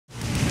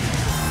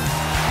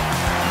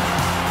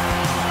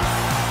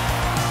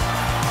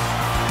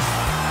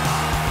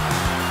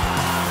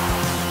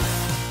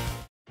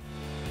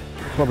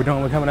what we're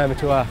doing. We're coming over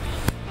to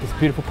this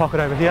beautiful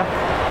pocket over here.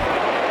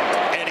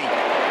 Eddie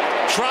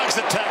shrugs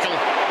the tackle.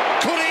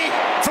 Could he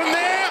from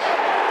there?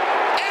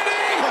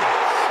 Eddie!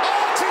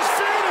 Oh, it's his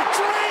field of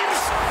dreams!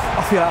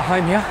 I feel at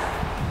home here.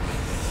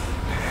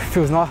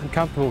 Feels nice and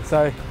comfortable.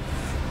 So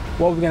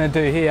what we're going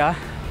to do here,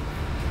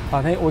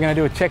 I think we're going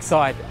to do a check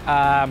side.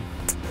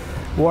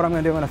 What I'm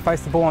going to do, I'm going to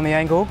face the ball on the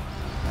angle.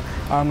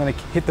 I'm going to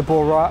hit the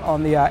ball right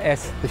on the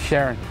S, the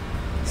Sharon.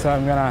 So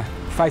I'm going to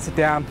face it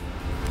down,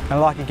 and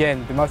like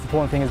again, the most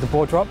important thing is the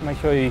ball drop. Make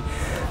sure you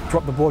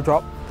drop the ball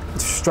drop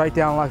straight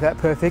down like that,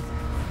 perfect,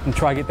 and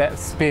try to get that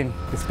spin,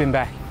 the spin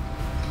back.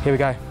 Here we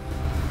go.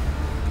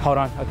 Hold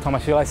on, I'll tie my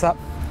shoelace up.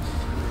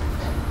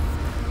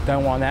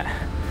 Don't want that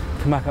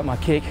to muck up my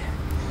kick.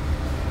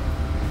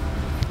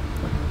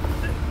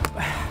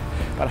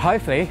 But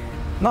hopefully,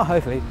 not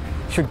hopefully,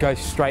 should go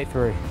straight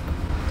through.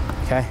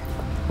 Okay,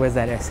 where's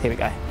that S? Here we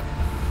go.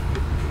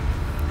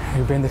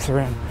 We bring this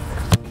around.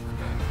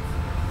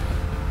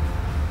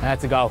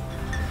 That's a goal.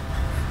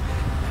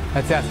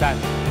 That's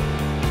outstanding.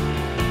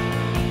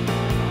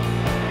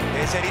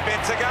 Here's Eddie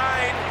Betts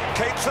again,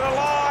 keeps it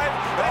alive.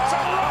 That's a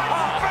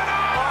right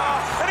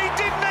banana, and he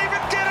didn't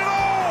even get it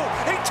all.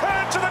 He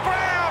turned to the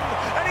ground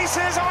and he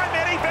says, "I'm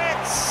Eddie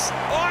Betts.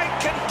 I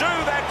can do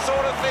that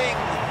sort of thing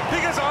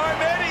because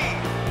I'm Eddie."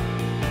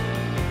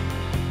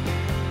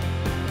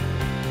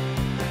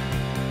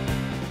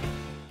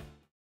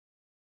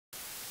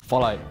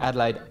 Follow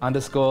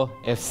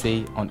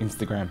Adelaide_FC on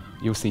Instagram.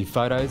 You'll see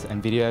photos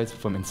and videos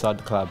from inside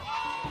the club,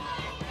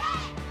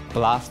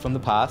 blasts from the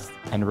past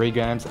and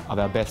regrams of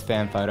our best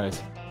fan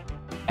photos.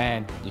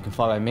 And you can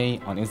follow me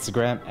on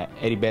Instagram at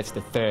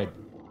EddieBetts3rd.